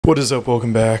What is up?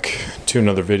 Welcome back to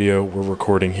another video. We're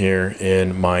recording here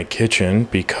in my kitchen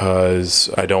because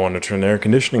I don't want to turn the air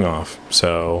conditioning off.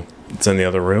 So it's in the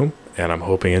other room and I'm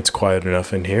hoping it's quiet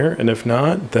enough in here. And if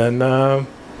not, then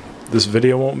this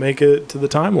video won't make it to the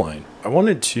timeline. I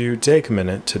wanted to take a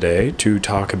minute today to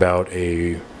talk about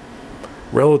a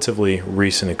relatively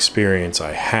recent experience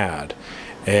I had.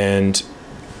 And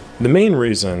the main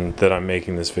reason that I'm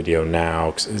making this video now,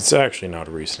 'cause it's actually not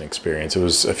a recent experience, it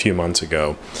was a few months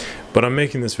ago, but I'm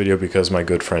making this video because my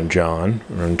good friend John,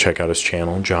 and check out his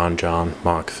channel, John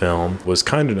Mock Film, was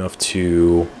kind enough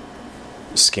to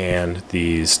scan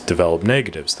these developed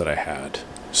negatives that I had.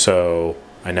 So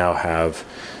I now have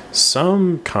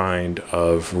some kind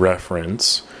of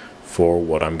reference for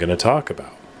what I'm going to talk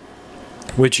about,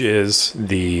 which is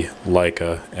the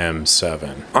Leica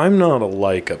M7. I'm not a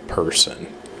Leica person.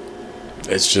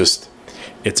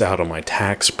 It's out of my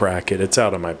tax bracket. It's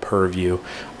out of my purview.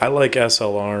 I like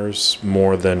SLRs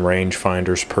more than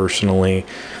rangefinders personally,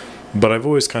 but I've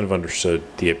always kind of understood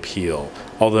the appeal.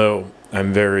 Although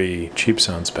I'm very, cheap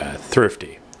sounds bad,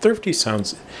 thrifty. Thrifty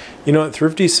sounds, you know what,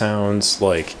 thrifty sounds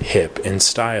like hip and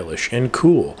stylish and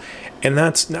cool. And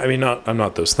that's, I mean, I'm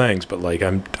not those things, but like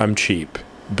I'm cheap.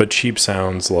 But cheap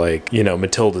sounds like, you know,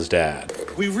 Matilda's dad.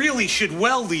 We really should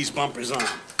weld these bumpers on.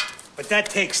 But that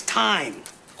takes time,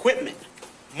 equipment,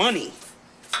 money.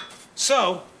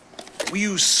 So, we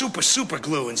use super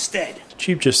glue instead.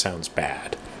 Cheap just sounds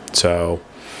bad. So,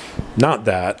 not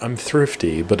that. I'm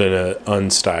thrifty, but in an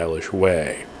unstylish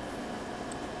way.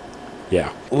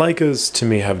 Yeah. Leicas, to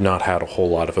me, have not had a whole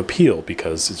lot of appeal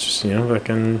because it's just, you know,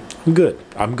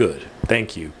 I'm good.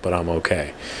 Thank you, but I'm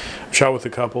okay. I've shot with a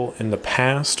couple in the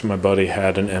past. My buddy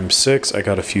had an M6. I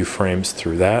got a few frames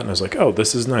through that, and I was like, oh,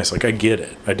 this is nice. Like, I get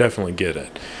it. I definitely get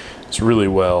it. It's really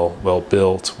well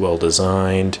built, well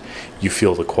designed. You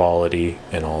feel the quality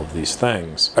and all of these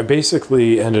things. I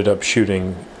basically ended up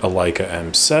shooting a Leica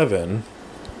M7,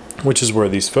 which is where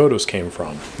these photos came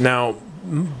from. Now,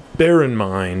 bear in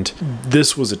mind,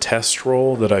 this was a test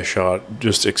roll that I shot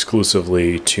just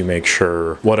exclusively to make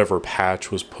sure whatever patch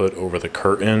was put over the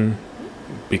curtain,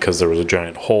 because there was a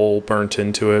giant hole burnt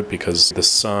into it, because the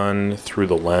sun through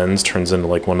the lens turns into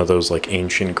like one of those like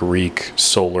ancient Greek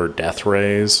solar death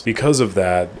rays. Because of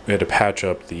that, we had to patch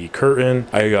up the curtain.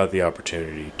 I got the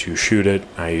opportunity to shoot it.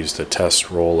 I used a test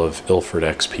roll of Ilford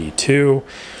XP2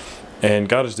 and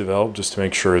got it developed just to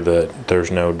make sure that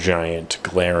there's no giant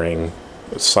glaring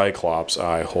cyclops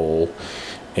eye hole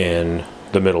in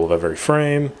the middle of every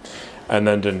frame, and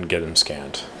then didn't get them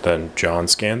scanned. Then John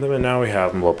scanned them, and now we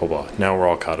have them, blah, blah, blah. Now we're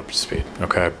all caught up to speed,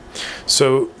 okay?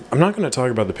 So I'm not going to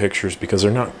talk about the pictures because they're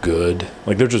not good.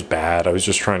 Like, they're just bad. I was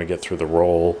just trying to get through the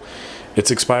roll. It's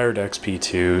expired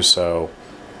XP2, so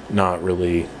not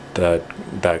really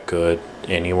that good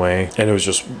anyway. And it was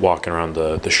just walking around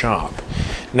the shop.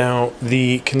 Now,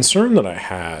 the concern that I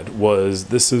had was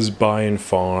this is by and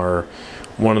far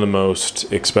one of the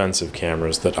most expensive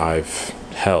cameras that I've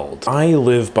held. I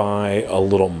live by a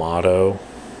little motto,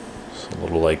 a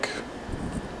little like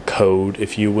code,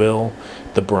 if you will,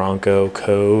 the Bronco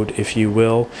code, if you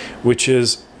will, which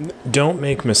is don't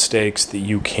make mistakes that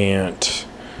you can't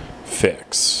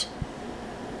fix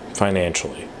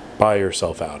financially, buy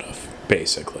yourself out of,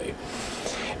 basically.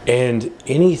 And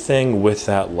anything with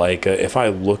that Leica, if I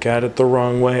look at it the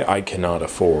wrong way, I cannot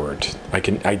afford. I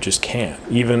just can't,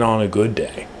 even on a good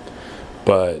day.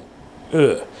 But,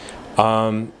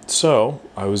 so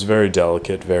I was very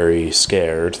delicate, very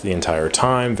scared the entire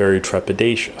time, very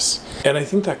trepidatious. And I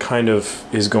think that kind of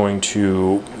is going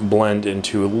to blend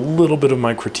into a little bit of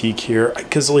my critique here,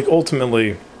 because like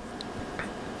ultimately,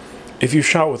 if you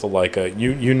shot with a Leica,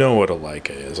 you know what a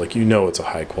Leica is. Like, you know it's a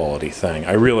high quality thing.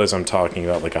 I realize I'm talking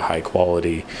about like a high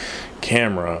quality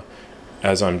camera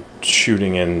as I'm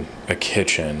shooting in a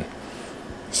kitchen.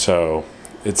 So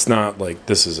it's not like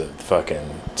this is a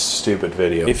fucking stupid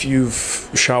video. If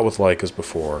you've shot with Leicas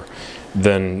before,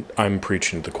 then I'm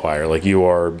preaching to the choir. Like, you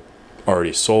are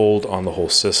already sold on the whole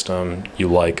system. You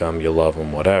like them, you love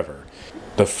them, whatever.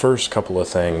 The first couple of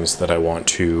things that I want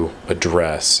to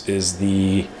address is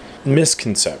the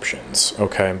misconceptions,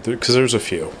 okay? Because there's a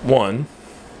few. One,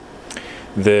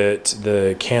 that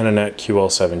the Canonet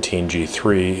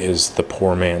QL17G3 is the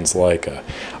poor man's Leica.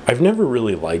 I've never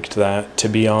really liked that, to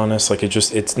be honest. Like,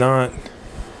 it's not...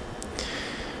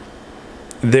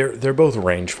 They're both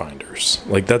rangefinders.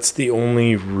 Like, that's the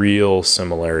only real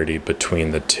similarity between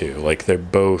the two. Like, they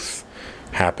both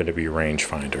happen to be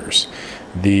rangefinders.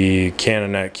 The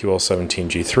Canonet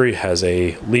QL17G3 has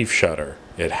a leaf shutter.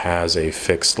 It has a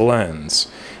fixed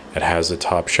lens. It has a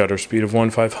top shutter speed of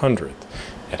 1/500.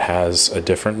 It has a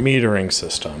different metering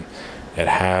system. It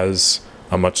has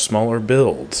a much smaller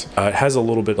build. It has a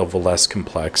little bit of a less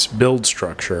complex build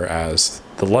structure as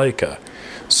the Leica.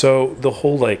 So the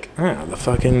whole like, the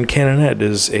fucking Canonette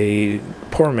is a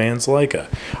poor man's Leica.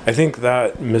 I think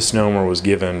that misnomer was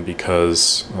given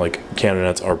because like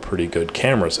Canonettes are pretty good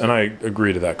cameras, and I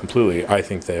agree to that completely. I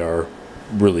think they are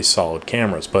really solid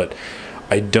cameras, but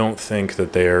I don't think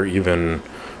that they are even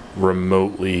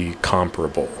remotely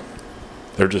comparable.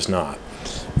 They're just not.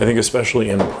 I think especially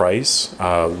in price,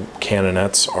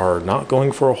 Canonettes are not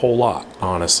going for a whole lot,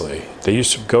 honestly. They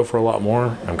used to go for a lot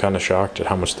more. I'm kind of shocked at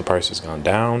how much the price has gone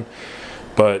down.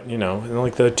 But, you know, in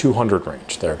like the 200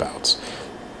 range, thereabouts.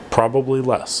 Probably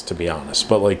less, to be honest.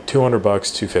 But like 200 bucks,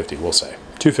 250, we'll say.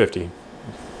 250,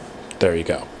 there you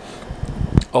go.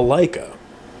 A Leica,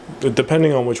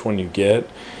 depending on which one you get,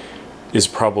 is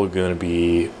probably going to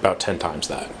be about 10 times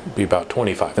that. Be about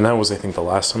 25. And that was, I think, the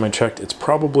last time I checked. It's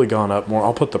probably gone up more.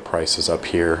 I'll put the prices up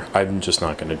here. I'm just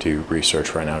not going to do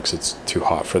research right now because it's too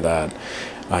hot for that.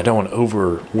 I don't want to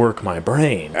overwork my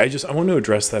brain. I want to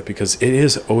address that because it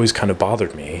is always kind of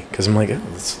bothered me, because I'm like,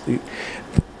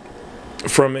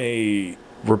 from a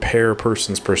repair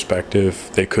person's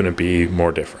perspective, they couldn't be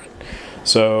more different.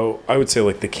 So I would say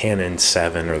like the Canon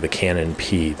 7 or the Canon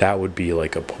P, that would be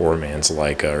like a poor man's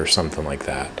Leica or something like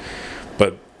that.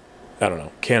 But I don't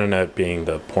know, Canonette being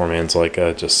the poor man's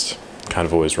Leica just kind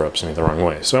of always rubs me the wrong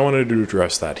way. So I wanted to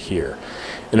address that here.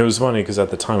 And it was funny because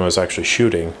at the time I was actually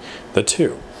shooting the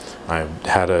two. I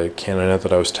had a Canonette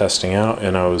that I was testing out,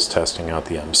 and I was testing out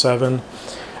the M7.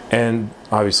 And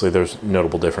obviously there's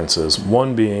notable differences.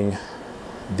 One being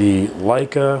the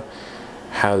Leica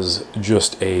has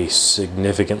just a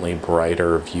significantly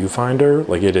brighter viewfinder.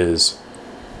 Like it is,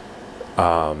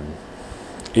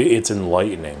 it's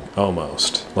enlightening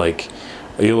almost. Like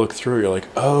you look through, you're like,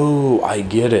 oh, I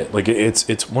get it. Like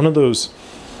it's one of those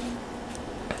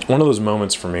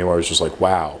moments for me where I was just like,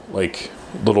 wow, like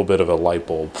a little bit of a light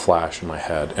bulb flash in my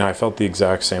head. And I felt the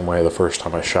exact same way the first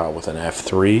time I shot with an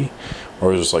f3,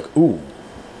 where I was just like, ooh,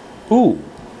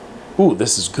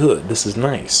 this is good, this is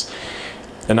nice.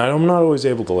 And I'm not always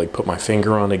able to like put my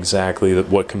finger on exactly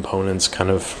what components kind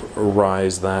of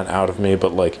rise that out of me,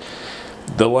 but like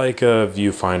the Leica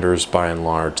viewfinders by and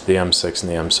large, the M6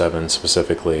 and the M7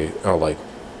 specifically, are like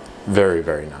very,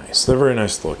 very nice. They're very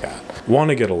nice to look at. Want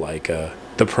to get a Leica,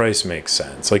 the price makes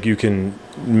sense. Like you can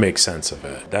make sense of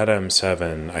it. That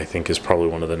M7 I think is probably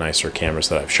one of the nicer cameras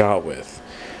that I've shot with.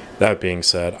 That being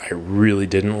said, I really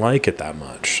didn't like it that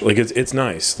much. Like it's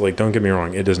nice, like don't get me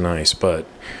wrong, it is nice, but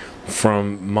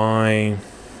from my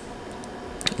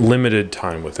limited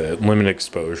time with it, limited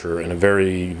exposure in a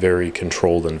very, very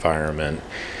controlled environment,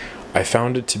 I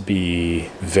found it to be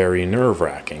very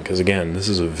nerve-wracking, because again, this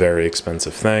is a very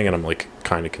expensive thing, and I'm like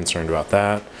kind of concerned about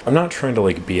that. I'm not trying to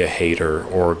like be a hater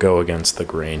or go against the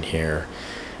grain here,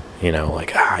 you know,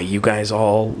 like, you guys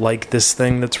all like this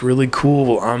thing that's really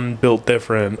cool, I'm built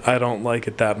different, I don't like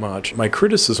it that much. My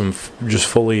criticism just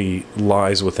fully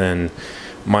lies within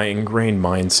my ingrained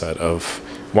mindset of,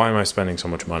 why am I spending so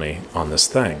much money on this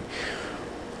thing?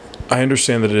 I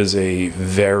understand that it is a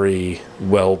very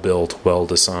well-built,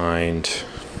 well-designed,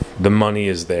 the money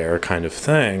is there kind of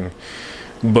thing,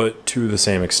 but to the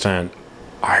same extent,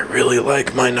 I really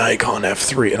like my Nikon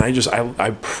F3, and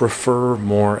I prefer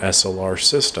more SLR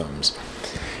systems.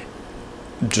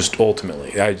 Just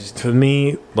ultimately, to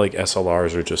me, like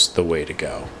SLRs are just the way to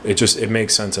go. It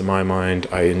makes sense in my mind.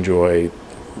 I enjoy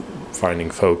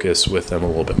finding focus with them a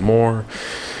little bit more.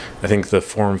 I think the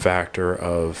form factor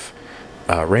of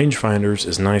rangefinders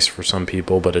is nice for some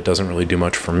people, but it doesn't really do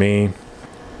much for me.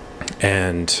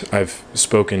 And I've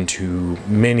spoken to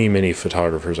many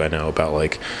photographers I know about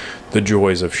like the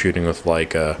joys of shooting with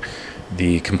Leica,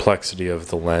 the complexity of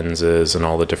the lenses and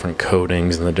all the different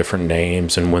coatings and the different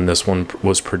names, and when this one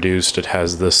was produced it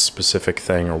has this specific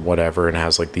thing or whatever, and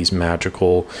has like these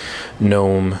magical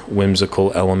gnome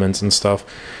whimsical elements and stuff.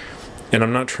 And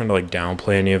I'm not trying to like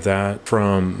downplay any of that.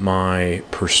 From my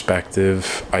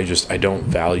perspective, I don't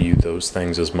value those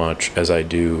things as much as I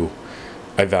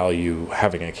value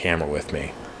having a camera with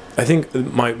me. I think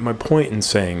my point in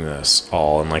saying this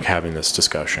all and like having this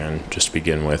discussion just to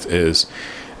begin with is,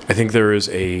 I think there is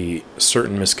a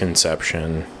certain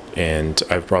misconception, and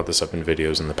I've brought this up in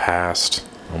videos in the past,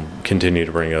 I'll continue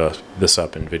to bring this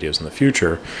up in videos in the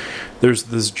future. There's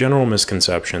this general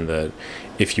misconception that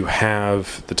if you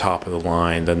have the top of the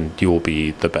line, then you will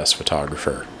be the best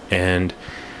photographer. And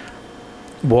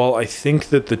while I think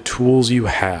that the tools you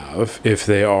have, if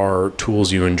they are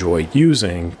tools you enjoy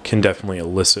using, can definitely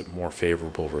elicit more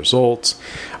favorable results,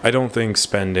 I don't think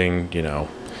spending,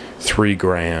 $3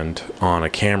 grand on a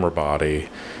camera body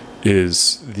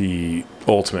is the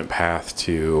ultimate path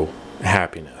to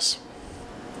happiness.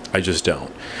 I just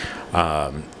don't.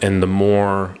 And the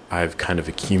more I've kind of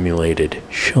accumulated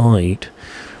shite,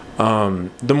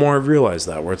 the more I've realized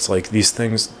that, where it's like these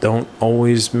things don't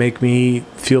always make me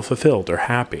feel fulfilled or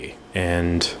happy.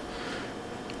 And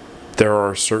there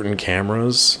are certain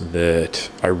cameras that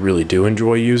I really do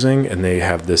enjoy using, and they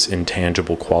have this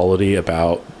intangible quality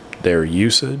about their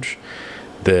usage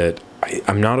that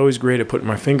I'm not always great at putting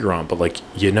my finger on, but like,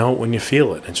 you know, when you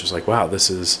feel it, it's just like, wow, it's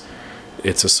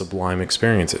a sublime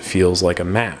experience. It feels like a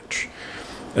match.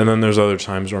 And then there's other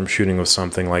times where I'm shooting with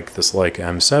something like this Leica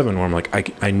M7 where I'm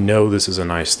like, I know this is a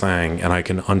nice thing, and I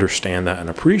can understand that and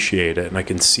appreciate it, and I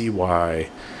can see why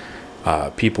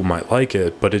people might like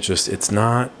it, but it's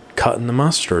not cutting the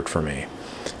mustard for me.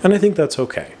 And I think that's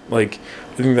okay. Like,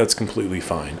 I think that's completely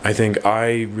fine. I think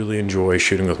I really enjoy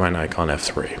shooting with my Nikon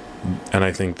F3. And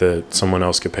I think that someone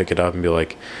else could pick it up and be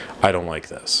like, I don't like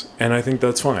this. And I think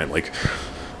that's fine. Like,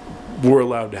 we're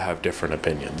allowed to have different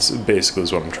opinions, basically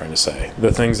is what I'm trying to say.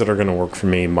 The things that are going to work for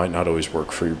me might not always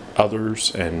work for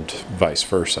others, and vice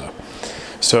versa.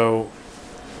 So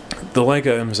the Leica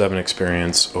M7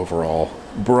 experience overall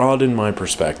broadened my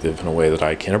perspective in a way that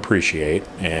I can appreciate,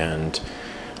 and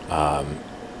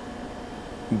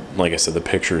like I said, the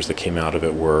pictures that came out of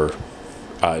it were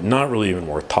not really even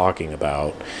worth talking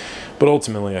about. But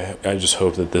ultimately, I just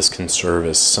hope that this can serve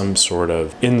as some sort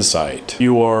of insight.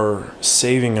 You are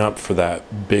saving up for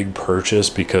that big purchase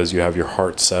because you have your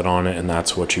heart set on it and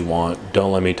that's what you want.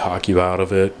 Don't let me talk you out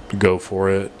of it. Go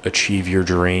for it. Achieve your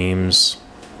dreams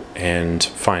and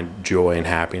find joy and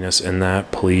happiness in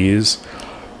that, please.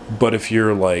 But if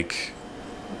you're like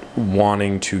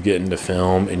wanting to get into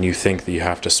film and you think that you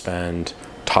have to spend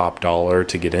top dollar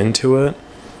to get into it,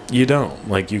 you don't.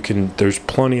 Like, there's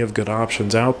plenty of good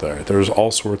options out there. There's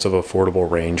all sorts of affordable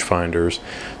rangefinders.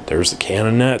 There's the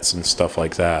Canon nets and stuff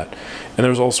like that. And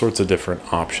there's all sorts of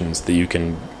different options that you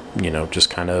can, just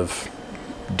kind of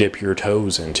dip your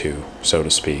toes into, so to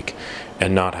speak,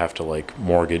 and not have to like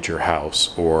mortgage your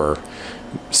house or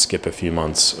skip a few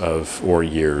months or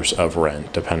years of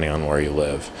rent, depending on where you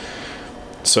live.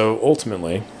 So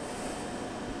ultimately,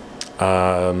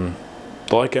 the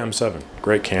Leica M7,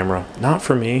 great camera. Not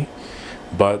for me,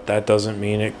 but that doesn't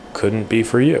mean it couldn't be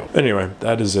for you. Anyway,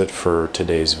 that is it for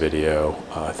today's video.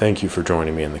 Thank you for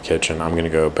joining me in the kitchen. I'm gonna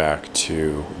go back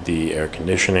to the air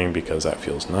conditioning because that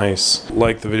feels nice.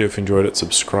 Like the video if you enjoyed it,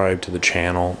 subscribe to the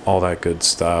channel, all that good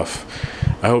stuff.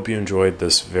 I hope you enjoyed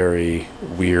this very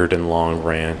weird and long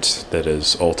rant that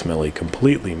is ultimately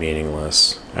completely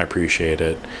meaningless. I appreciate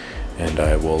it, and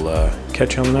I will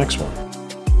catch you on the next one.